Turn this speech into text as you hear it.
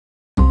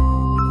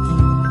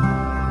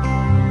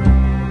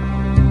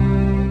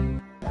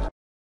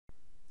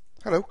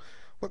Hello,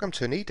 welcome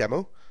to a new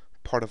demo,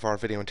 part of our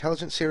video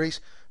intelligence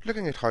series,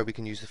 looking at how we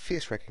can use the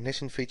face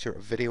recognition feature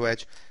of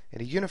VideoEdge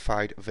in a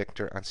unified,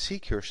 vector and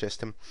secure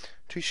system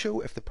to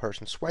show if the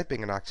person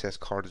swiping an access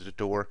card at the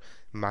door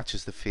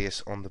matches the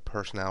face on the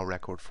personnel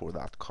record for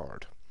that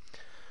card.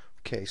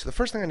 Okay, so the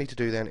first thing I need to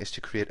do then is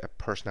to create a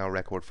personnel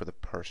record for the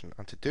person,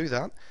 and to do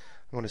that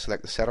I'm going to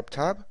select the setup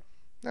tab,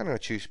 then I'm going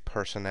to choose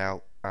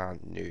personnel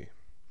and new.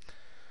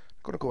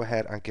 I'm going to go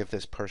ahead and give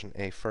this person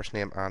a first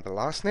name and a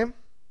last name.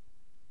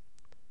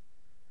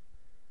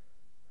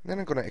 Then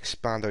I'm going to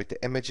expand out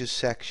the images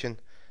section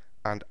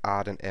and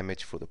add an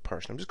image for the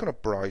person. I'm just going to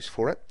browse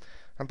for it,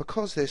 and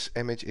because this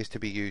image is to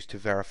be used to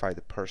verify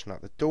the person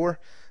at the door,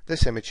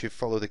 this image should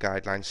follow the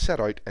guidelines set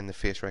out in the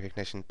Face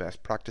Recognition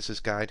Best Practices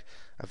Guide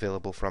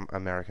available from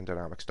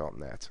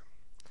americandynamics.net.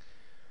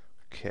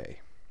 Okay,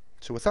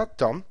 so with that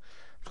done,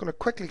 I'm going to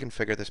quickly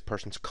configure this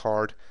person's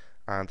card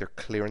and their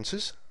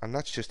clearances, and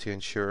that's just to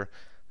ensure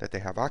that they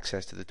have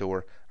access to the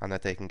door and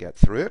that they can get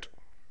through it.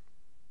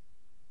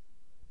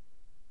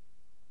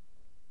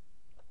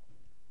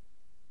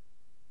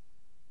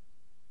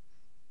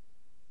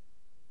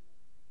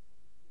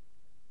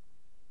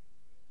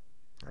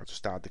 I'll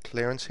just add the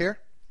clearance here,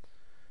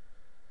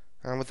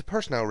 and with the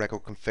personnel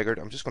record configured,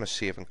 I'm just going to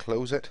save and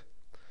close it.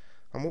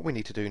 And what we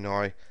need to do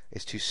now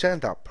is to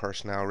send that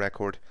personnel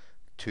record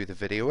to the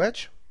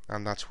VideoEdge,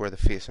 and that's where the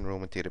face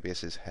enrollment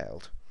database is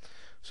held.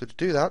 So to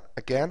do that,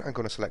 again, I'm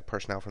going to select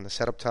personnel from the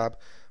setup tab,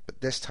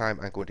 but this time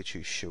I'm going to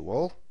choose show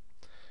all,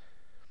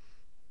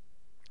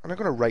 and I'm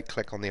going to right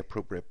click on the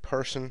appropriate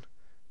person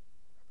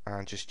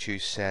and just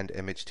choose send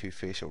image to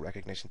facial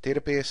recognition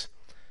database.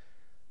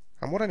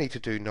 And what I need to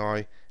do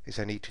now is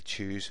I need to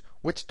choose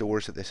which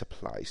doors that this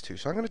applies to.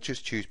 So I'm going to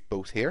just choose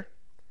both here.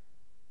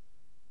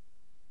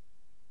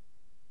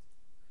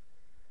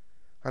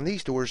 And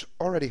these doors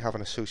already have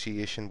an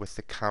association with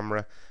the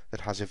camera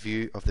that has a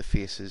view of the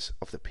faces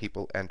of the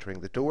people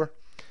entering the door.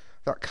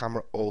 That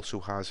camera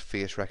also has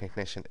face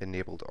recognition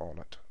enabled on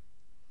it.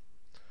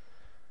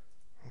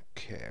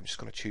 Okay, I'm just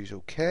going to choose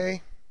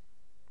OK.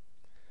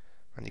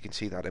 And you can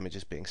see that image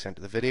is being sent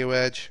to the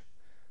VideoEdge,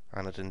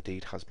 and it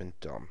indeed has been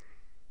done.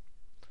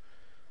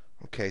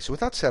 Okay, so with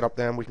that set up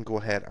then, we can go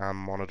ahead and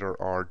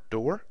monitor our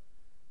door.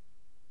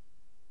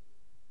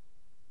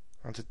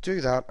 And to do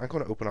that, I'm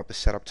going to open up the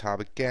setup tab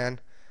again.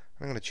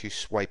 I'm going to choose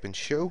swipe and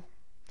show,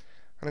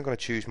 and I'm going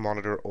to choose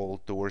monitor all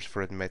doors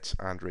for admits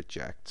and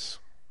rejects.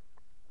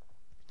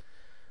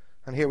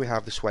 And here we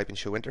have the swipe and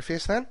show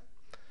interface then.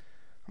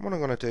 And what I'm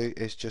going to do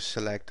is just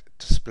select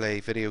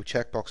display video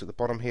checkbox at the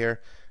bottom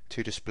here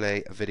to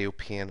display a video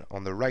pane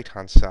on the right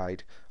hand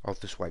side of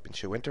the swipe and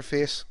show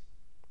interface.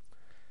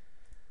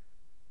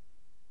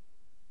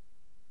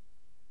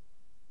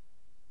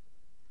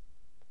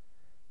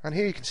 And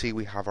here you can see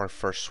we have our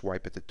first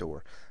swipe at the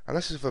door, and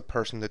this is of a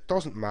person that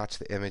doesn't match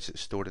the image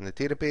that's stored in the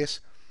database.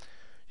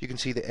 You can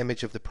see the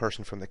image of the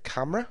person from the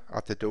camera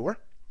at the door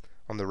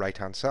on the right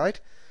hand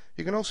side.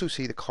 You can also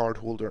see the card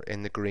holder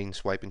in the green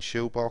swipe and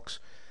show box,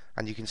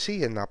 and you can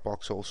see in that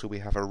box also we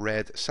have a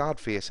red sad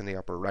face in the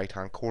upper right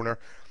hand corner,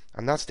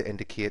 and that's to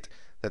indicate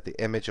that the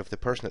image of the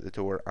person at the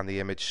door and the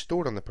image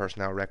stored on the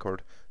personnel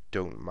record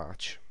don't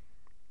match.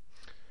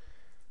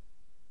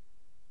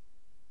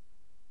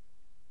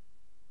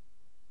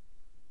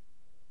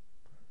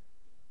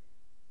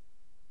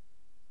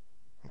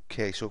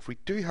 Okay, so if we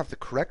do have the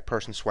correct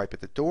person swipe at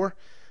the door,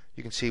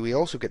 you can see we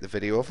also get the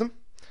video of them,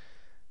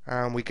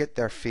 and we get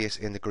their face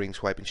in the green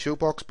swipe and show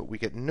box, but we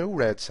get no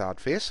red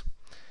sad face,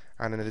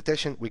 and in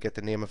addition we get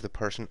the name of the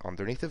person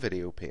underneath the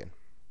video pane.